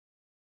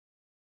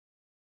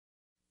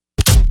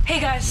Hey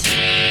guys,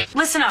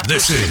 listen up.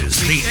 This is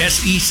the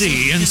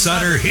SEC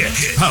Insider Hit,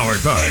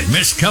 powered by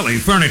Miss Kelly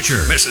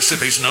Furniture,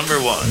 Mississippi's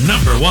number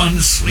one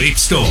sleep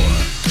store.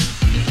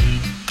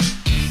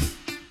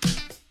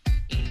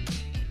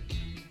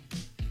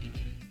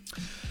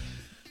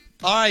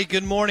 All right,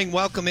 good morning.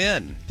 Welcome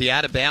in. The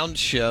Out of Bounds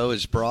Show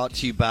is brought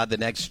to you by the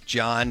next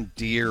John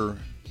Deere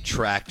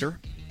tractor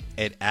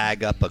at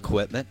Ag Up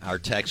Equipment. Our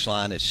text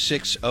line is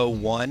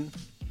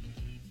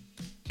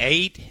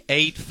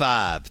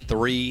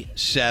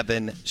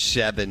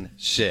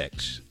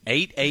 601-885-3776.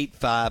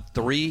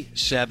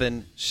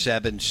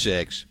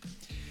 885-3776.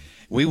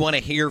 We want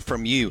to hear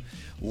from you.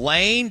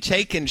 Lane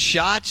taking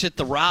shots at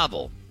the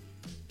rival.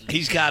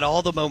 He's got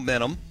all the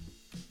momentum.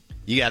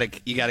 You got a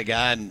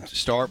guy in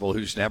Starkville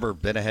who's never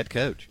been a head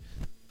coach.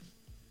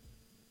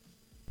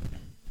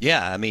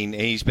 Yeah, I mean,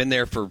 he's been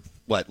there for,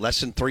 less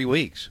than 3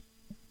 weeks.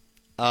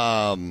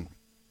 You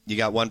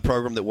got one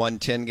program that won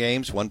 10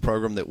 games, one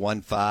program that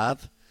won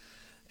 5.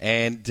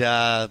 And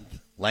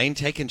Lane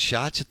taking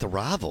shots at the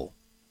rival.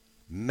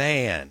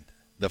 Man,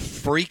 the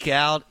freak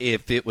out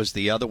if it was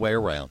the other way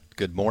around.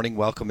 Good morning.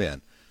 Welcome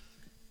in.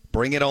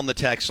 Bring it on the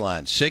text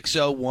line,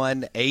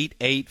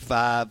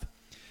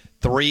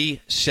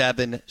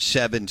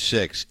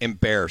 601-885-3776.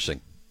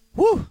 Embarrassing.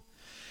 Woo.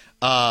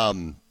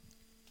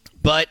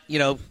 But,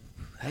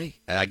 hey,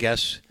 I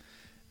guess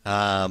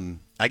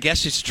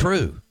it's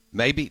true.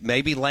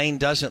 Maybe Lane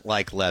doesn't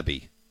like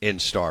Lebby in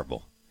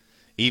Starkville,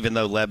 even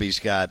though Lebby's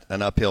got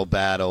an uphill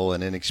battle,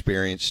 an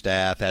inexperienced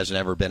staff, hasn't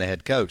ever been a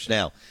head coach.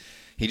 Now,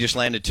 he just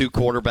landed 2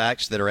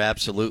 quarterbacks that are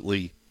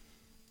absolutely,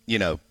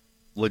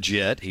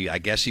 legit. I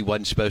guess he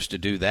wasn't supposed to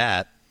do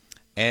that.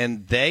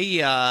 And they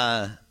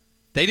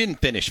didn't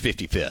finish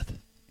 55th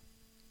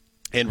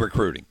in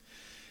recruiting.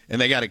 And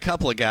they got a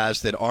couple of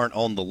guys that aren't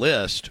on the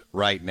list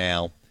right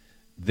now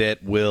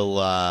that will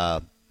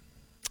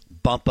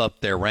bump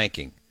up their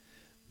ranking.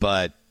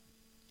 But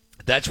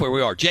that's where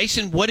we are.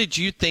 Jason, what did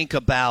you think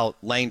about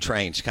Lane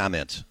Train's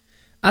comments?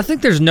 I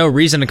think there's no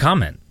reason to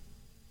comment.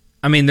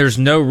 I mean, there's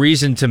no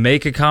reason to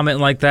make a comment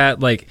like that.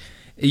 Like,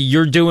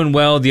 you're doing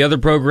well. The other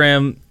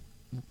program,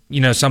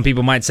 some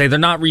people might say they're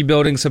not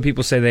rebuilding. Some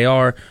people say they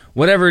are.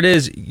 Whatever it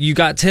is, you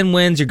got 10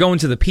 wins. You're going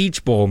to the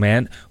Peach Bowl,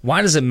 man.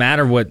 Why does it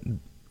matter what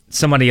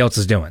somebody else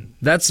is doing?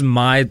 That's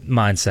my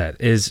mindset,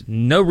 is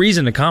no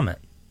reason to comment.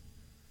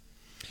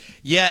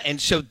 Yeah, and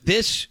so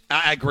this,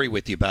 I agree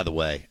with you, by the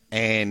way.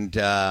 And,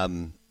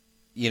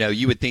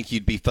 you would think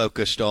you'd be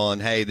focused on,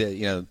 hey,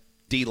 the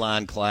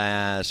D-line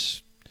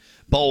class,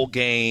 bowl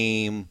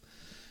game,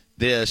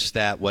 this,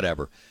 that,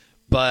 whatever.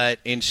 But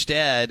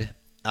instead,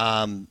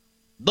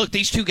 look,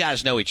 these two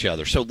guys know each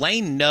other. So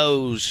Lane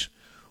knows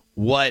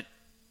what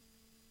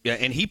 –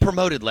 and he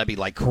promoted Lebby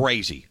like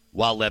crazy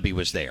while Lebby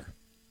was there,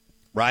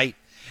 right?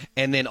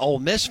 And then Ole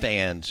Miss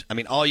fans, I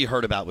mean, all you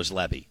heard about was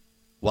Lebby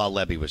while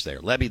Lebby was there.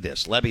 Lebby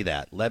this, Lebby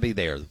that, Lebby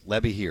there,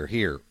 Lebby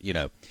here,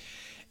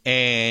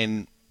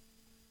 And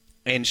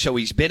so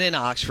he's been in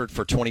Oxford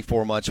for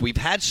 24 months. We've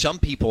had some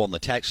people on the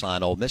text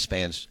line, Ole Miss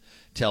fans,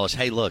 tell us,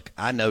 hey, look,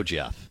 I know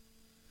Jeff.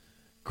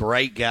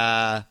 Great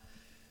guy,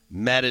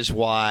 met his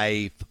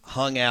wife,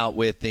 hung out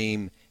with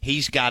him.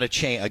 He's got a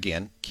chance,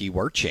 again,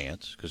 keyword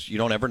chance, because you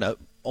don't ever know.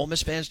 Ole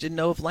Miss fans didn't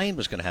know if Lane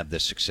was going to have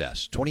this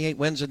success. 28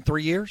 wins in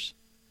 3 years?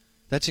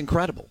 That's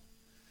incredible.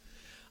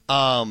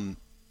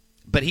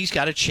 But he's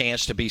got a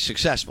chance to be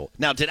successful.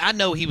 Now, did I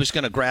know he was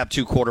going to grab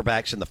 2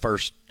 quarterbacks in the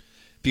first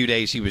few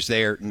days he was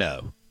there?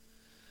 No.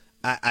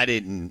 I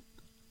didn't.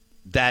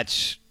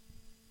 That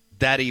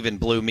even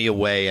blew me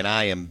away, and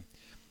I am,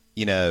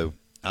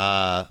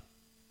 I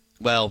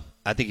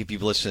think if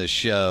you've listened to this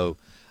show,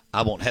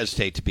 I won't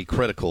hesitate to be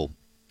critical,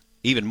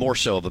 even more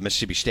so of a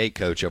Mississippi State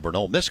coach over an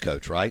Ole Miss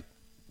coach, right?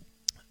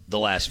 The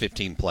last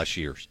 15-plus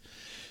years.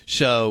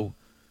 So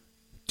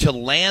to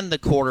land the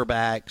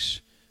quarterbacks,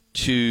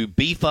 to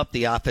beef up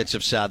the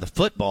offensive side of the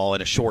football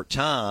in a short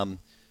time,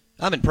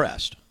 I'm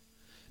impressed.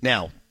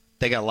 Now,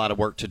 they got a lot of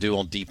work to do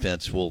on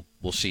defense. We'll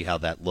see how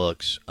that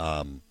looks.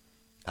 I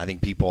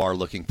think people are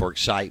looking for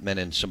excitement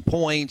and some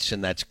points,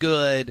 and that's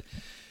good.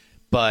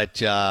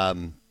 But,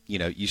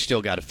 you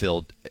still got to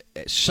field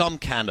some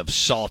kind of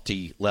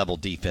salty level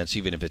defense,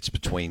 even if it's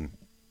between.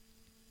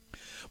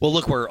 Well,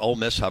 look where Ole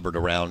Miss hovered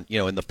around,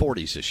 in the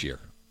 40s this year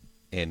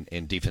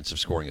in defensive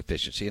scoring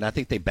efficiency. And I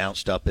think they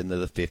bounced up into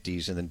the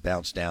 50s and then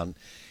bounced down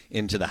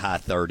into the high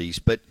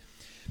 30s. But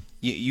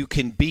you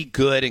can be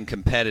good and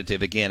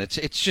competitive. Again,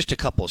 it's just a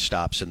couple of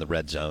stops in the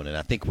red zone, and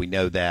I think we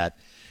know that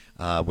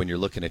when you're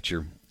looking at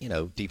your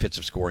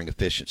defensive scoring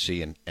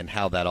efficiency and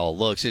how that all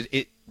looks.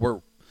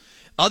 We're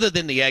other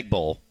than the Egg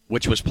Bowl,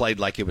 which was played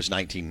like it was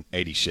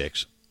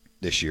 1986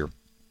 this year,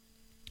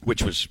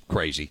 which was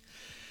crazy.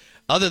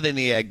 Other than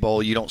the Egg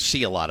Bowl, you don't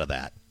see a lot of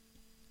that.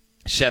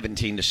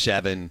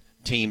 17-7,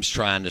 teams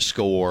trying to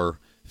score,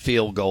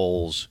 field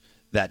goals,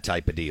 that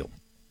type of deal.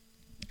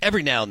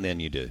 Every now and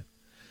then you do.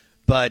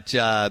 But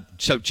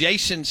so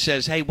Jason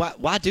says, hey,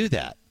 why do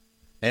that?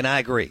 And I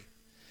agree.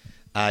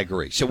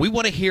 So we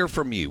want to hear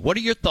from you. What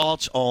are your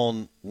thoughts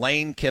on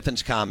Lane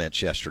Kiffin's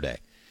comments yesterday?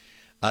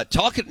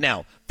 Talking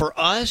now for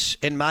us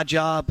in my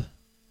job,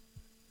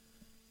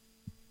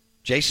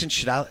 Jason,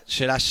 should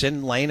I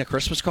send Lane a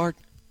Christmas card?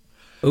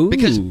 Ooh.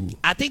 Because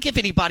I think if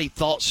anybody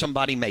thought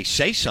somebody may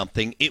say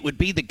something, it would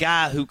be the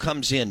guy who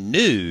comes in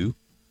new,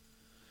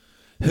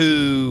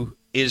 who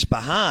is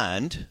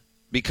behind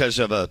because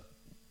of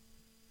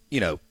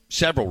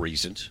several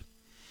reasons,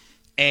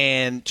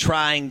 and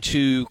trying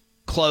to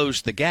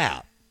close the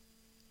gap.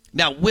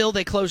 Now, will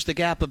they close the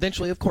gap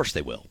eventually? Of course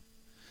they will,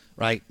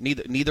 right?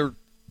 Neither.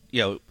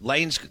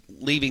 Lane's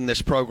leaving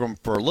this program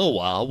for a little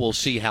while. We'll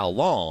see how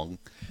long,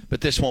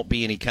 but this won't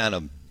be any kind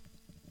of,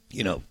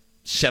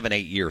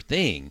 7-8 year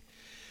thing.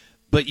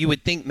 But you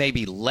would think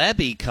maybe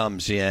Lebby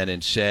comes in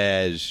and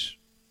says,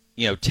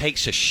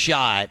 takes a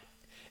shot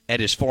at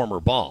his former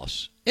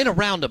boss in a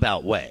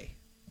roundabout way.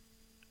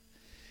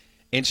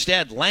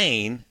 Instead,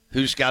 Lane,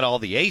 who's got all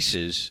the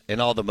aces and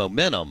all the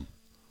momentum,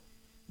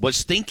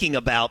 was thinking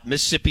about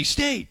Mississippi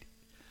State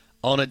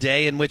on a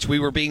day in which we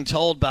were being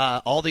told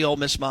by all the Ole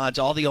Miss mods,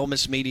 all the Ole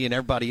Miss media, and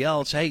everybody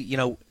else, hey,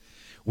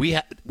 we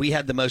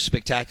had the most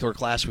spectacular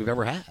class we've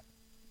ever had.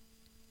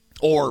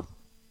 Or,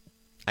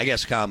 I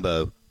guess,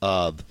 combo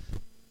of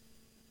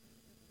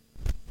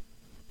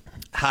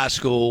high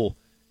school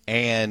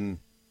and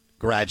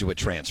graduate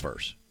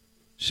transfers.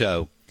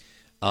 So,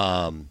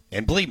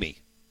 and believe me,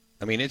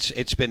 I mean,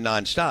 it's been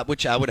nonstop,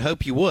 which I would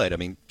hope you would. I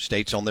mean,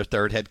 State's on their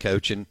third head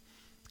coach in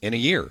a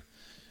year.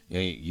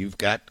 You've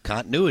got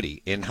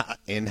continuity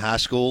in high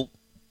school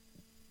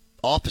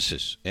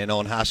offices and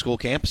on high school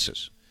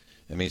campuses.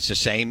 I mean, it's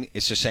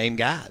the same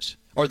guys,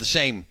 or the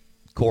same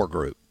core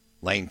group.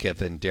 Lane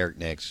Kiffin, Derek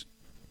Nix,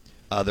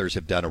 others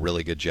have done a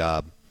really good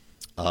job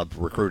of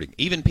recruiting.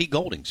 Even Pete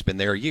Golding's been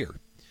there a year.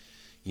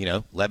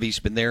 Lebby's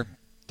been there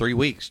 3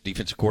 weeks.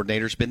 Defensive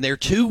coordinator's been there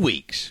 2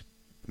 weeks,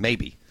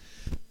 maybe.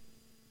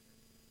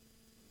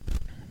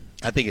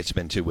 I think it's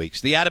been 2 weeks.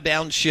 The Out of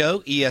Bounds Show,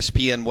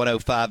 ESPN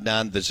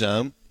 105.9 The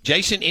Zone.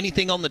 Jason,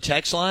 anything on the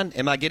text line?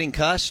 Am I getting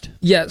cussed?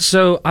 Yeah,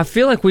 so I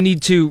feel like we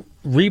need to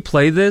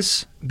replay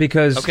this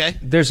because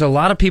there's a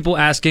lot of people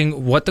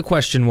asking what the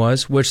question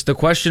was, which the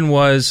question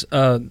was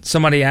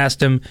somebody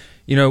asked him,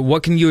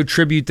 what can you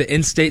attribute the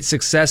in-state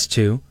success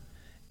to?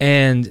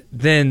 And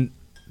then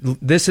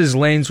this is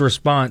Lane's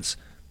response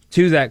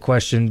to that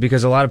question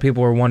because a lot of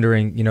people are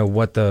wondering,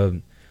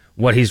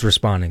 what he's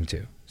responding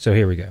to. So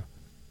here we go.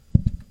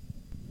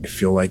 I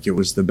feel like it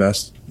was the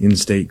best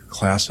in-state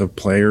class of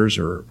players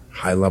or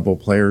high-level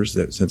players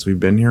that since we've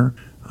been here,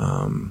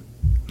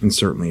 and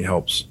certainly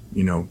helps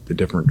the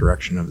different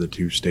direction of the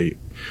two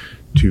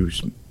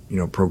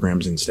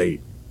programs in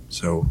state.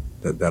 So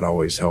that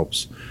always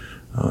helps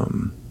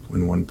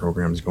when one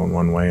program's going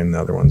one way and the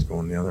other one's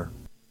going the other.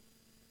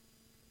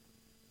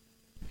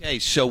 Okay,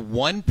 so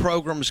one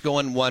program's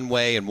going one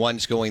way and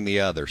one's going the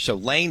other. So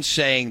Lane's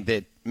saying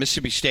that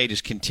Mississippi State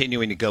is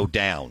continuing to go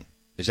down.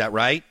 Is that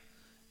right?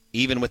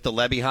 Even with the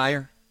Lebby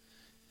hire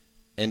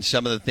and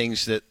some of the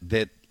things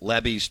that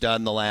Lebby's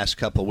done the last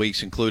couple of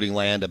weeks, including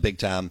land a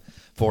big-time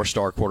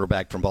 4-star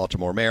quarterback from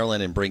Baltimore,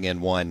 Maryland, and bring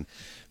in one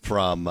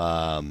from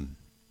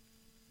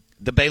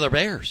the Baylor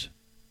Bears.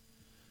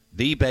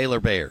 The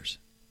Baylor Bears.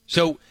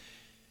 So,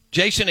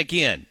 Jason,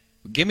 again,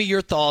 give me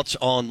your thoughts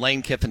on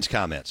Lane Kiffin's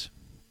comments.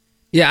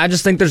 Yeah, I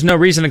just think there's no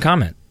reason to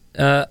comment.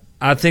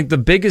 I think the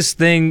biggest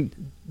thing,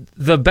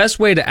 the best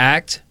way to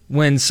act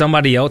when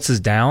somebody else is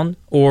down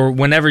or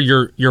whenever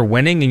you're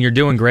winning and you're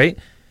doing great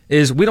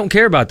is we don't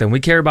care about them. We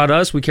care about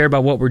us. We care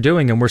about what we're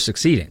doing, and we're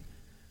succeeding.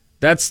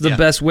 That's the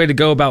best way to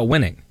go about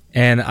winning,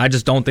 and I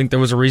just don't think there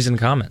was a reason to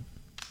comment.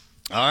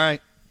 All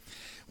right.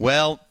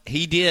 Well,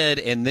 he did,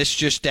 and this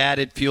just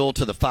added fuel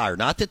to the fire.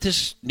 Not that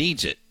this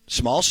needs it.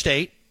 Small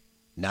state,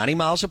 90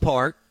 miles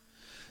apart,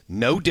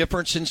 no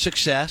difference in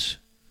success.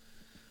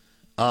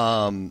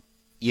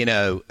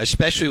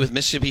 Especially with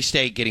Mississippi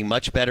State getting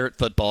much better at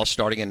football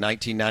starting in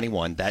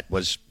 1991. That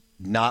was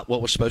not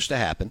what was supposed to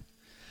happen.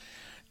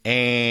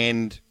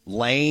 And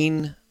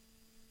Lane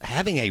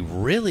having a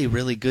really,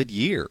 really good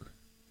year.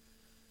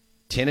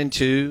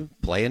 10-2,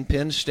 playing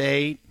Penn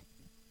State.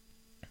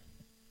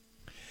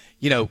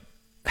 You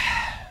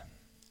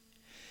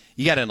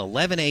got an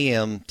 11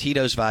 a.m.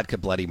 Tito's Vodka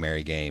Bloody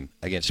Mary game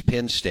against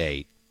Penn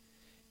State,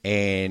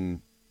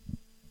 and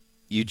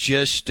you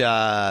just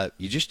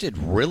did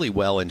really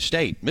well in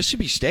state.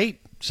 Mississippi State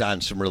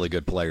signed some really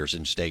good players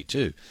in state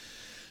too.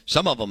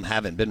 Some of them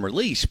haven't been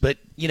released, but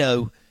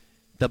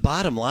the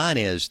bottom line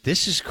is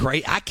this is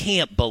great. I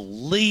can't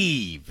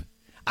believe.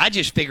 I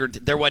just figured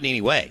there wasn't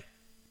any way,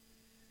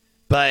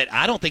 but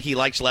I don't think he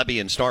likes Lebby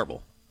and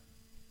Starkville.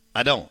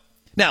 I don't.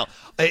 Now,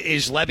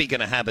 is Lebby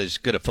going to have as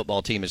good a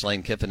football team as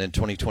Lane Kiffin in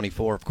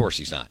 2024? Of course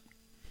he's not.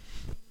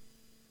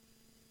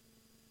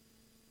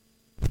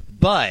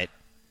 But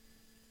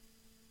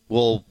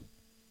we'll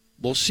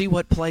see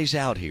what plays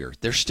out here.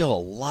 There's still a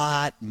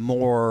lot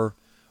more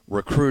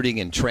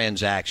recruiting and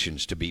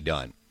transactions to be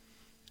done.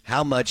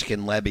 How much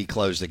can Lebby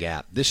close the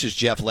gap? This is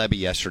Jeff Lebby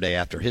yesterday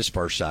after his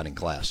first signing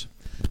class.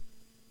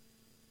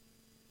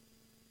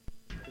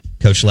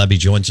 Coach Lebby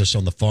joins us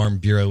on the Farm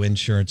Bureau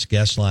Insurance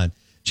guest line.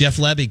 Jeff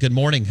Lebby, good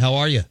morning. How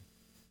are you?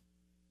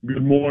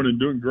 Good morning.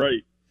 Doing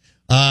great.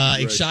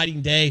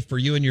 Exciting day for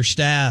you and your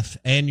staff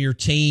and your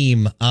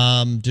team.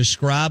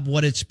 Describe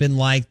what it's been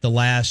like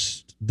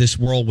this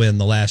whirlwind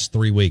the last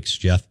 3 weeks,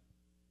 Jeff.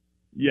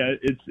 Yeah,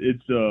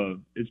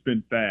 it's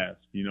been fast.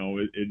 You know,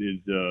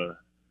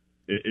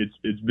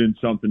 it's been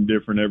something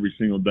different every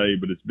single day,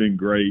 but it's been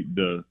great.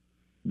 The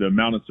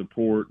amount of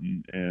support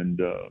and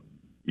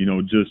you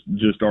know,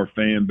 just our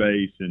fan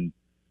base and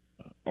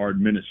our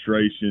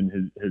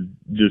administration has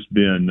just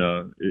been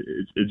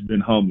it's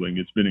been humbling.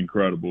 It's been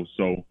incredible.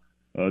 So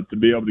to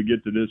be able to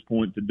get to this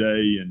point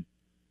today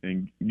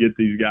and get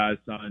these guys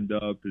signed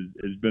up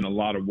has been a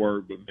lot of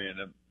work. But man,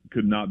 I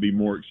could not be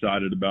more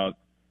excited about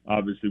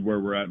obviously where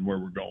we're at and where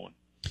we're going.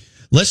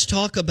 Let's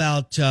talk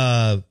about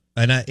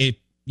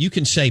you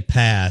can say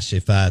pass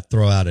if I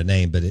throw out a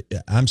name, but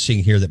I'm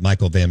seeing here that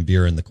Michael Van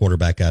Buren, the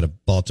quarterback out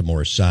of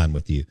Baltimore, is signed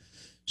with you.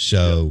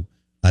 So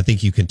I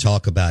think you can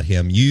talk about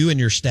him. You and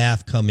your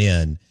staff come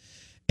in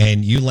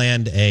and you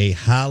land a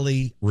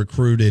highly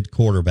recruited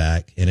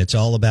quarterback, and it's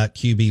all about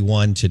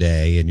QB1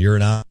 today, and you're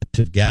an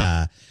offensive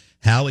guy.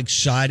 How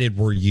excited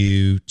were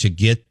you to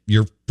get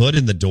your foot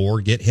in the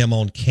door, get him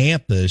on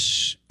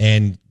campus,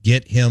 and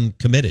get him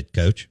committed,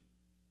 Coach?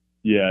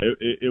 Yeah,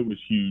 it was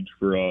huge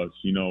for us.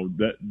 You know,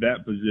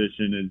 that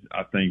position is,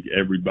 I think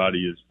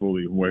everybody is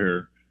fully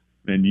aware,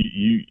 and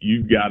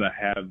you've got to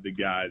have the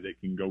guy that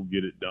can go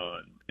get it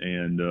done,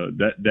 and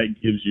that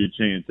gives you a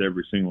chance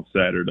every single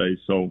Saturday.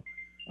 So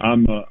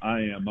I'm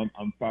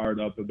fired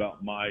up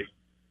about Mike,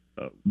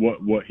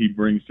 what he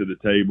brings to the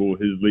table,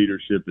 his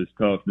leadership, his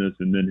toughness,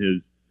 and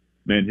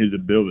then his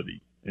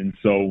ability. And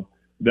so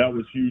that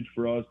was huge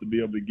for us to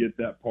be able to get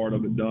that part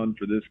of it done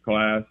for this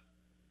class.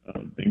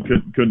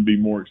 And couldn't be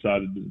more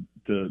excited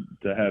to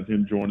have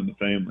him joining the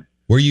family.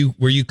 Were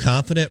you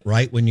confident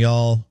right when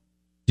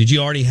did you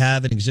already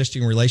have an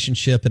existing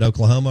relationship at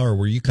Oklahoma, or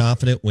were you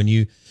confident when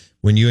you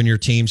and your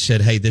team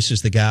said, hey, this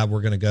is the guy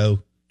we're going to go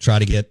try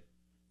to get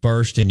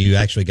first, and you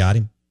actually got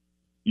him?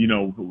 You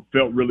know,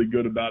 felt really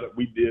good about it.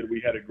 We did.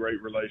 We had a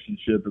great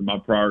relationship in my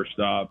prior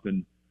stop,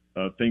 and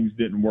things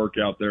didn't work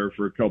out there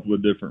for a couple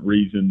of different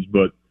reasons,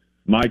 but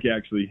Mike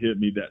actually hit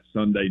me that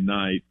Sunday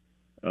night.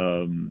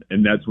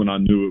 And that's when I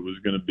knew it was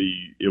going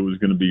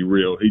to be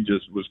real. He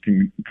just was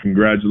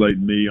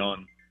congratulating me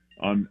on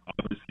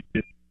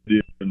obviously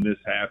this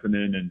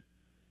happening,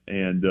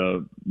 and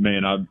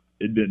man,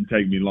 it didn't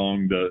take me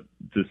long to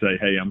say,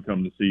 hey, I'm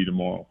coming to see you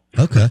tomorrow.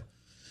 Okay,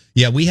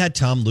 yeah, we had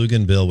Tom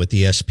Luganville with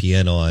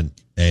ESPN on,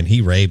 and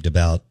he raved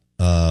about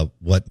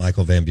what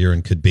Michael Van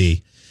Buren could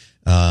be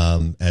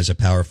as a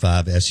Power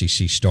 5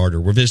 SEC starter.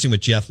 We're visiting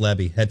with Jeff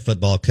Lebby, head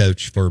football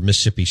coach for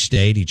Mississippi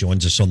State. He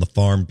joins us on the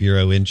Farm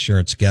Bureau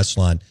Insurance guest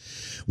line.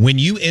 When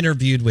you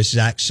interviewed with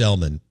Zach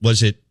Selman,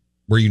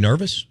 were you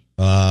nervous?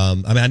 I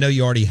mean, I know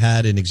you already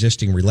had an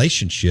existing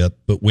relationship,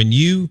 but when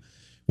you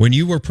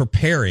were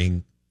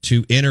preparing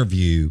to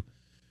interview,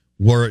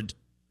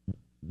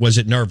 was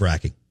it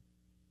nerve-wracking?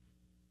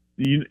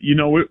 You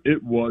know,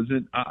 it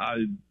wasn't.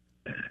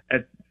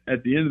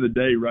 At the end of the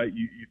day, right,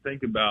 you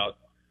think about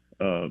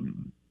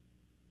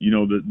you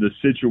know, the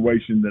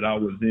situation that I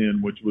was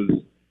in, which was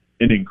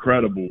an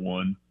incredible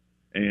one.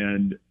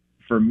 And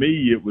for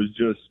me, it was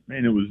just,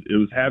 man, it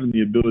was having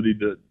the ability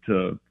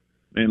to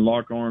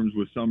lock arms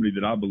with somebody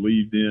that I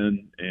believed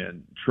in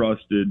and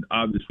trusted,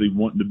 obviously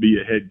wanting to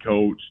be a head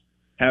coach,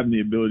 having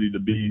the ability to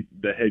be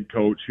the head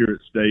coach here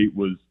at State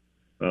was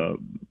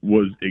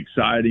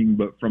exciting.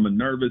 But from a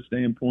nervous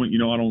standpoint, you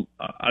know,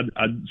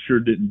 I sure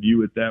didn't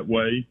view it that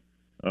way.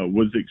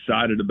 Was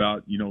excited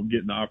about, you know,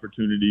 getting the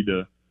opportunity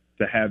to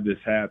have this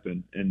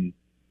happen. And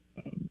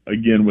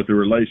again, with the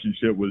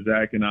relationship with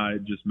Zach and I,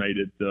 it just made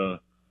it,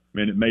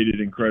 it made it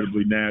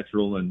incredibly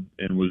natural and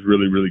was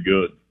really, really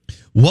good.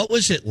 What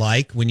was it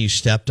like when you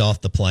stepped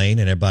off the plane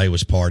and everybody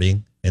was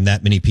partying and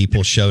that many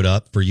people showed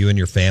up for you and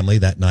your family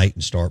that night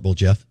in Starkville,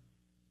 Jeff?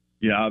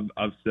 Yeah,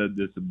 I've said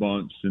this a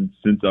bunch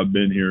since I've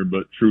been here,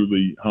 but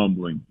truly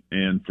humbling.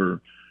 And for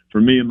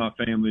me and my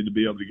family to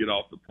be able to get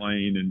off the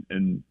plane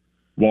and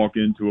walk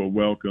into a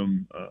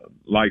welcome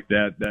like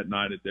that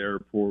night at the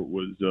airport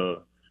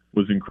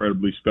was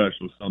incredibly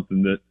special.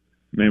 Something that,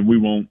 man, we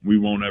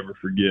won't ever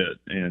forget.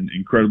 And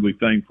incredibly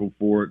thankful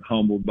for it,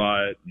 humbled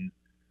by it,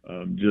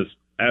 and just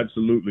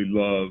absolutely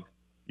love,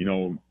 you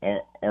know,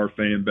 our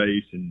fan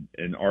base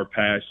and our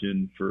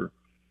passion for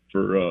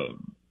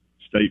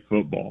State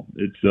football.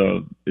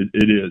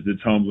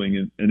 It's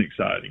humbling and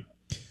exciting.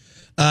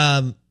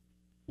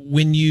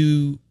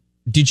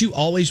 Did you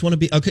always want to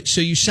be okay?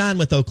 So you signed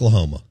with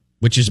Oklahoma,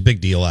 which is a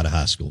big deal out of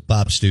high school.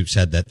 Bob Stoops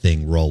had that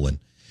thing rolling,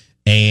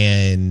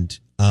 and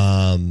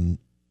then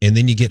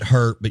you get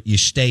hurt, but you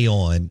stay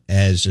on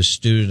as a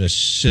student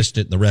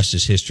assistant, and the rest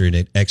is history. And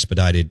it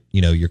expedited,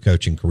 you know, your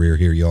coaching career.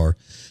 Here you are,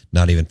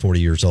 not even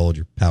 40 years old.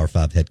 You're Power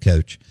 5 head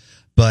coach.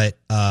 But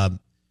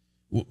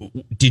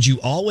did you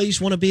always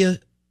want to be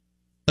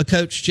a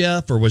coach,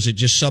 Jeff, or was it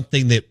just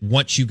something that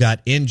once you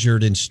got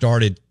injured and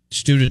started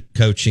student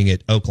coaching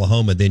at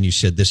Oklahoma, then you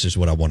said, this is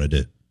what I want to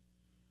do?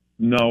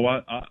 No,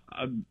 I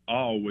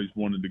always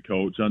wanted to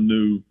coach. I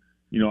knew,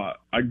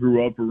 I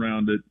grew up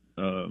around it.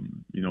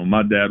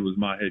 My dad was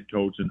my head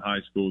coach in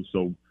high school,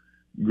 so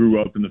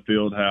grew up in the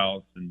field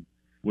house and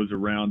was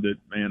around it,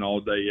 man, all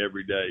day,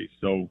 every day.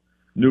 So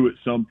knew at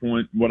some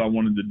point what I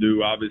wanted to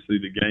do. Obviously,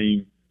 the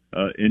game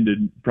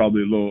ended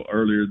probably a little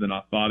earlier than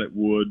I thought it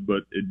would,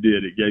 but it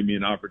did. It gave me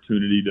an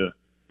opportunity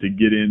to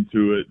get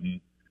into it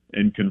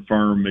and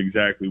confirm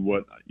exactly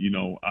what,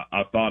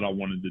 I thought I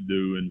wanted to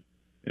do.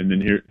 And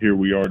then here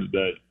we are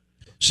today.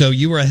 So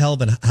you were a hell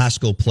of a high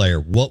school player.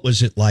 What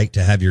was it like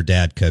to have your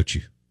dad coach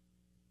you?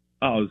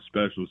 Oh, it was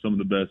special. Some of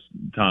the best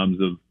times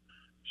of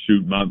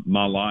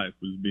my life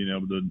was being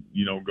able to,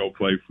 go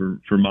play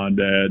for my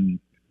dad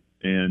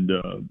and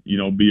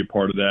be a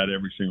part of that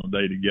every single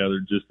day together.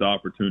 Just the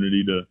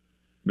opportunity to,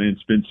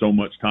 spend so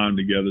much time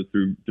together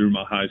through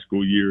my high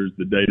school years.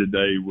 The day to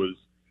day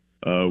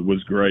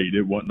was great.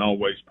 It wasn't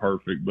always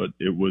perfect, but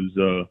it was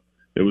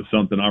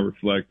something I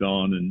reflect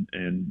on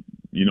and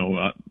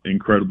I'm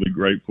incredibly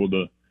grateful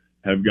to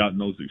have gotten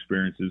those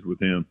experiences with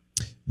him.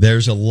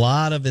 There's a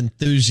lot of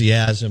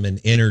enthusiasm and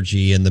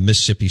energy in the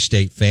Mississippi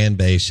State fan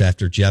base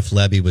after Jeff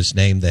Lebby was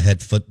named the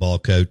head football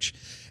coach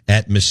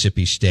at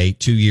Mississippi State.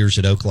 2 years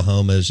at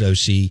Oklahoma as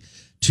OC,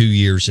 2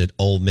 years at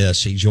Ole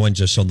Miss. He joins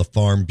us on the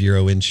Farm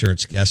Bureau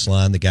Insurance guest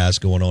line. The guy's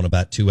going on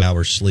about 2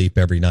 hours sleep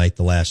every night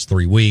the last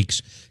 3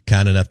 weeks.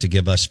 Kind enough to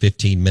give us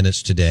 15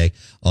 minutes today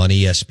on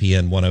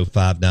ESPN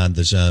 105.9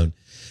 The Zone.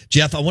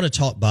 Jeff, I want to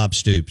talk Bob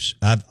Stoops.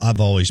 I've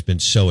always been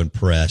so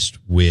impressed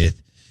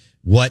with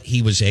what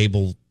he was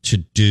able to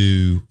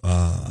do,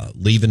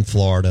 leaving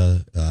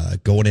Florida,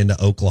 going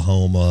into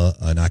Oklahoma,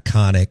 an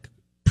iconic,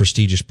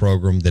 prestigious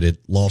program that had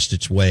lost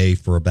its way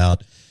for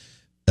about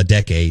a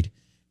decade,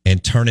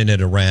 and turning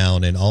it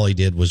around, and all he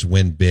did was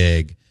win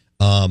big.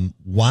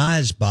 Why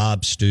is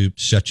Bob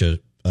Stoops such a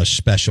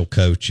special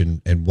coach,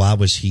 and why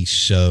was he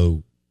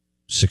so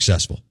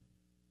successful?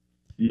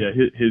 Yeah,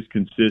 his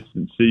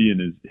consistency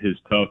and his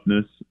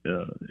toughness,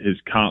 his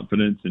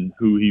confidence in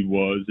who he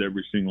was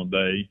every single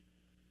day,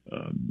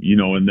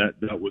 and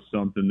that was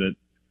something that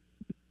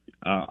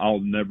I'll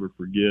never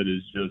forget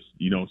is just,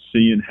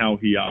 seeing how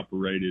he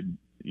operated,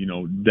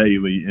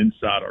 daily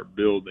inside our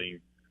building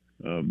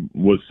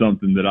was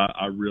something that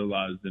I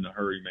realized in a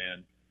hurry,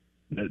 man.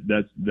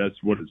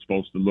 That's what it's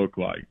supposed to look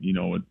like.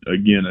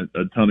 Again,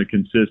 a ton of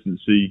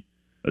consistency,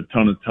 a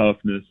ton of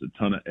toughness, a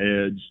ton of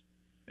edge.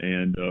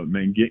 And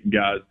getting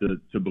guys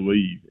to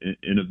believe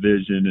in a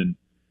vision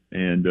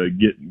and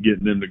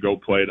getting them to go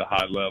play at a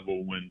high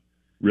level when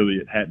really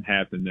it hadn't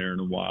happened there in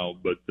a while.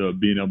 But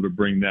being able to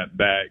bring that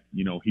back,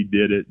 he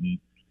did it and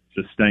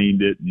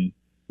sustained it and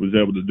was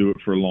able to do it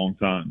for a long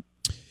time.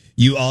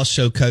 You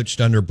also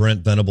coached under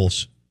Brent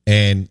Venables,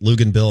 and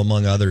Lugan Bill,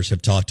 among others,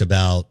 have talked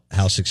about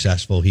how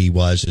successful he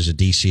was as a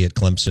DC at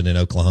Clemson in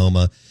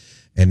Oklahoma,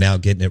 and now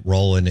getting it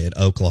rolling at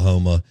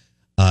Oklahoma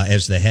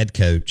as the head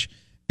coach.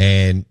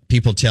 And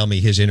people tell me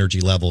his energy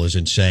level is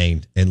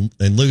insane. And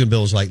Lugan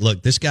Bill is like,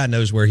 look, this guy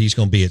knows where he's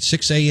going to be at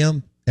 6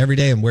 a.m. every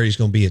day and where he's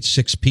going to be at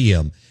 6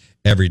 p.m.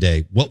 every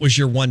day. What was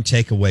your one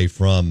takeaway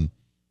from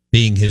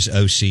being his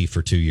OC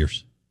for 2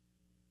 years?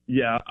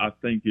 Yeah, I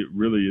think it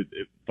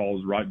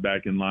falls right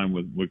back in line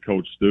with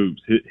Coach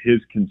Stoops.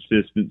 His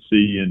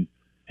consistency and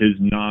his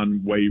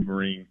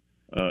non-wavering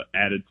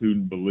attitude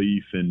and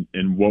belief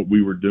in what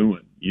we were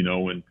doing.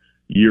 In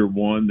year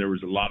one, there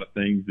was a lot of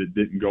things that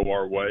didn't go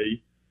our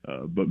way.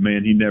 But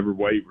man, he never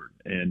wavered.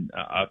 And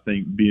I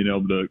think being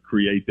able to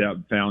create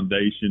that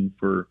foundation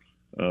for,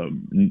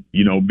 being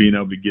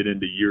able to get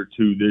into year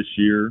two this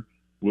year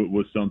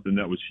was something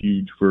that was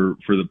huge for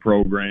the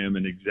program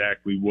and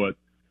exactly what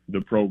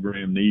the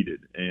program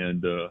needed.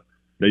 And,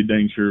 they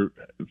dang sure,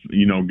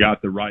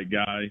 got the right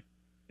guy.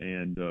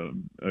 And,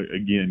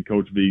 again,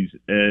 Coach V's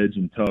edge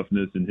and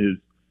toughness and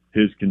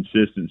his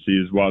consistency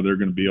is why they're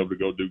going to be able to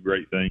go do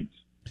great things.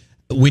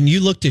 When you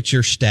looked at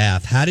your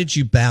staff, how did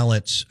you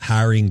balance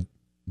hiring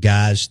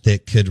guys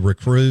that could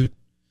recruit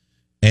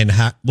and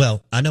I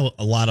know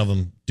a lot of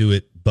them do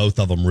it, both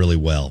of them really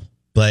well,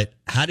 but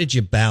how did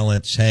you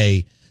balance,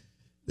 hey,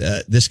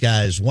 this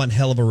guy is one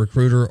hell of a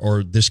recruiter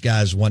or this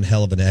guy is one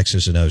hell of an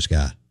X's and O's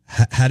guy?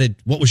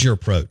 What was your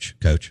approach,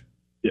 Coach?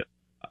 Yeah,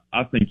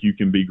 I think you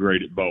can be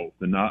great at both.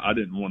 And I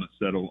didn't want to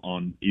settle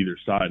on either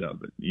side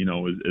of it.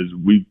 As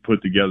we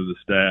put together the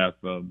staff,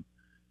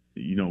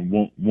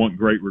 want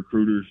great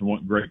recruiters,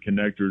 want great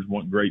connectors,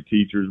 want great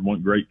teachers,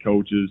 want great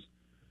coaches,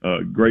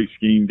 great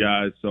scheme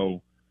guys.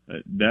 So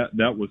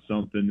that was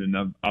something,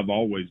 and I've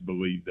always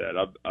believed that.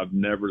 I've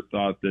never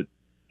thought that,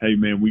 hey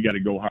man, we got to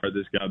go hire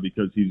this guy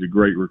because he's a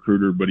great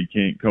recruiter, but he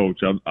can't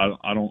coach.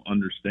 I don't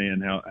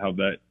understand how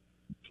that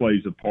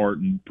plays a part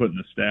in putting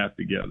a staff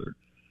together,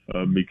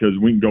 because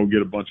we can go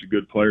get a bunch of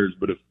good players,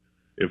 but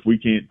if we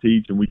can't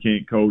teach and we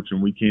can't coach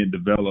and we can't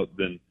develop,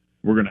 then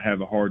we're going to have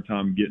a hard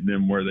time getting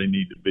them where they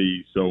need to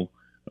be. So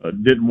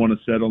didn't want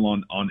to settle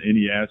on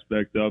any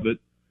aspect of it.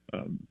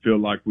 Feel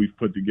like we've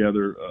put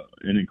together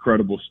an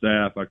incredible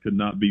staff. I could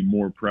not be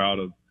more proud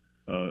of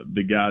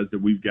the guys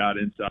that we've got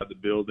inside the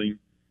building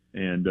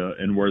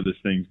and where this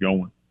thing's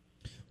going.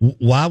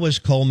 Why was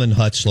Coleman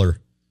Hutzler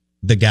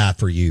the guy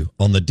for you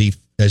on the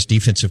as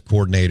defensive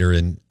coordinator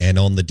and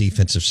on the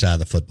defensive side of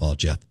the football,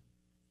 Jeff?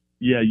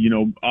 Yeah,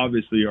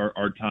 obviously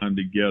our time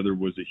together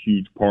was a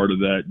huge part of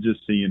that, just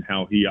seeing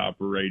how he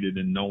operated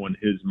and knowing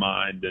his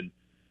mind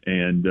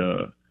and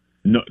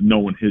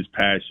knowing his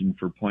passion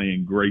for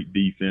playing great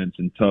defense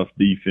and tough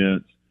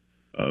defense.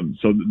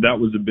 So that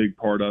was a big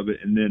part of it.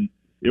 And then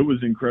it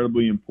was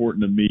incredibly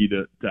important to me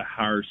to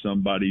hire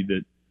somebody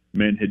that,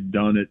 man, had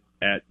done it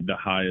at the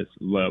highest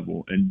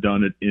level and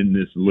done it in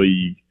this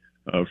league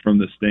from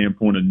the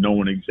standpoint of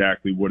knowing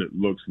exactly what it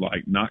looks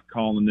like, not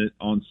calling it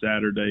on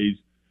Saturdays,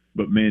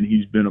 but, man,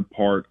 he's been a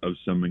part of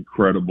some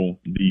incredible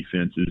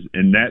defenses,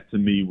 and that to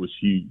me was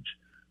huge.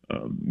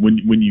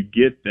 When you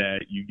get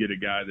that, you get a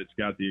guy that's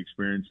got the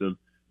experience of,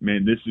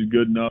 man, this is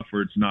good enough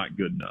or it's not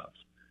good enough.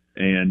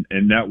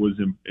 And that was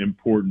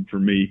important for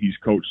me. He's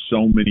coached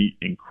so many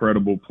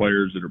incredible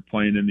players that are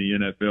playing in the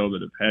NFL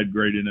that have had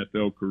great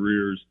NFL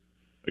careers.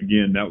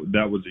 Again,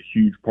 that was a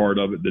huge part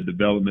of it, the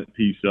development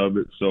piece of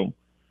it. So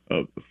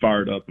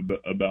fired up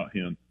about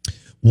him.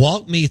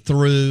 Walk me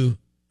through.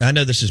 I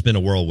know this has been a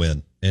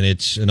whirlwind, and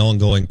it's an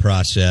ongoing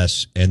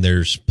process, and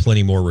there's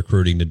plenty more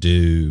recruiting to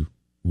do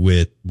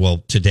with,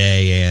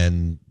 today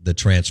and the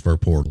transfer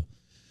portal.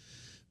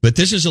 But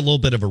this is a little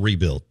bit of a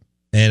rebuild.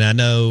 And I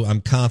know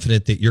I'm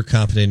confident that you're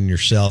confident in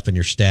yourself and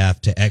your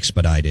staff to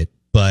expedite it.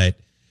 But,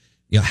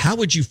 how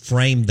would you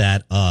frame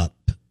that up,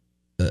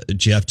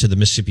 Jeff, to the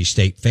Mississippi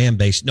State fan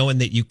base, knowing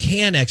that you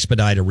can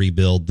expedite a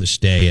rebuild this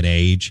day and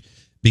age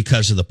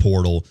because of the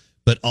portal,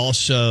 but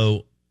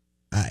also,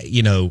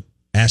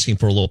 asking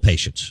for a little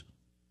patience?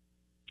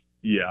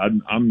 Yeah,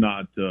 I'm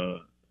not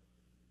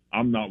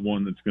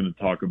one that's going to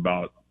talk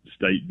about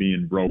State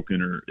being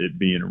broken or it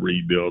being a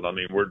rebuild. I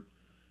mean, we're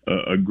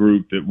a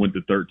group that went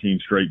to 13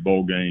 straight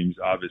bowl games.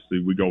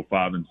 Obviously, we go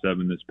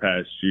 5-7 this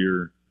past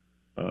year.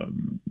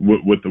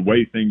 With the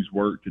way things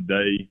work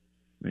today,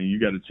 I mean, you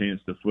got a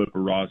chance to flip a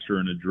roster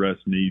and address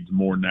needs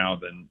more now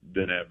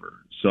than ever.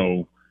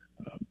 So,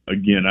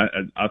 again,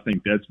 I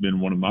think that's been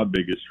one of my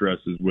biggest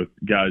stresses with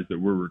guys that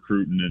we're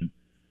recruiting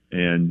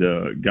and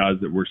guys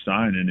that we're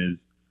signing is,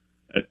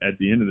 at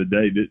the end of the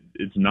day,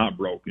 it's not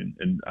broken.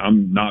 And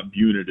I'm not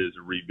viewing it as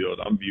a rebuild.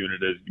 I'm viewing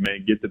it as,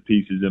 man, get the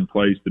pieces in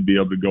place to be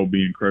able to go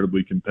be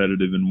incredibly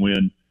competitive and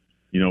win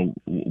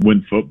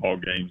football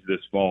games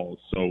this fall.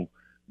 So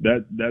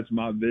that's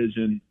my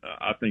vision.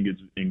 I think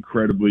it's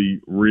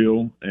incredibly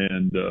real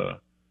and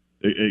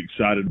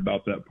excited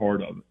about that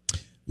part of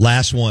it.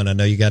 Last one. I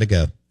know you got to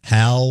go.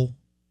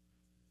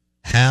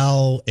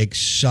 How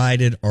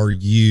excited are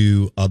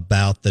you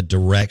about the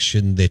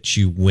direction that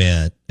you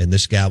went? And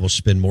this guy will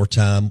spend more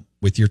time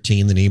with your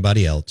team than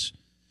anybody else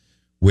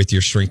with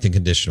your strength and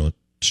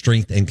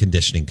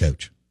conditioning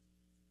coach.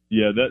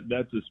 Yeah,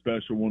 that's a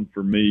special one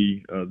for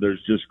me.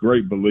 There's just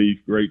great belief,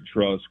 great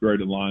trust,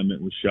 great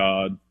alignment with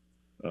Shad.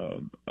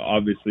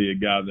 Obviously a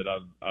guy that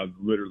I've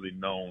literally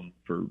known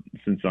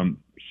since I'm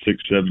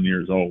 6-7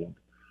 years old.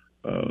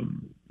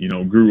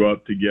 Grew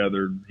up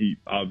together. He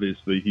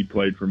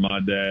played for my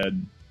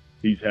dad.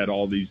 He's had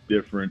all these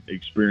different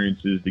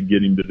experiences to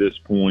get him to this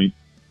point.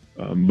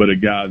 But a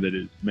guy that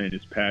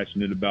is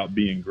passionate about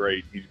being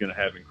great. He's going to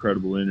have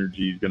incredible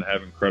energy. He's going to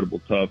have incredible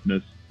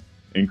toughness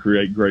and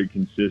create great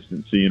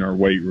consistency in our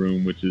weight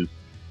room, which is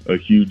a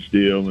huge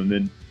deal. And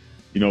then,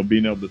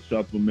 being able to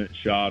supplement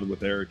Shad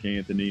with Eric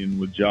Anthony and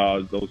with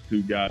Jaws, those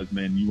two guys,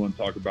 man, you want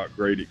to talk about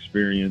great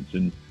experience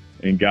and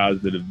guys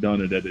that have done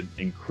it at an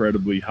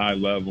incredibly high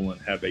level and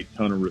have a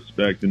ton of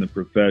respect in the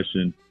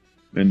profession.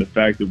 And the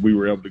fact that we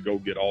were able to go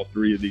get all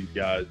three of these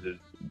guys is,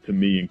 to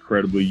me,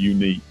 incredibly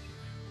unique.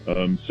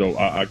 So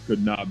I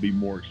could not be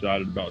more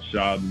excited about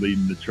Shad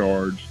leading the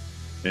charge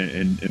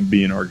and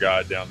being our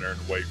guy down there in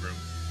the weight room.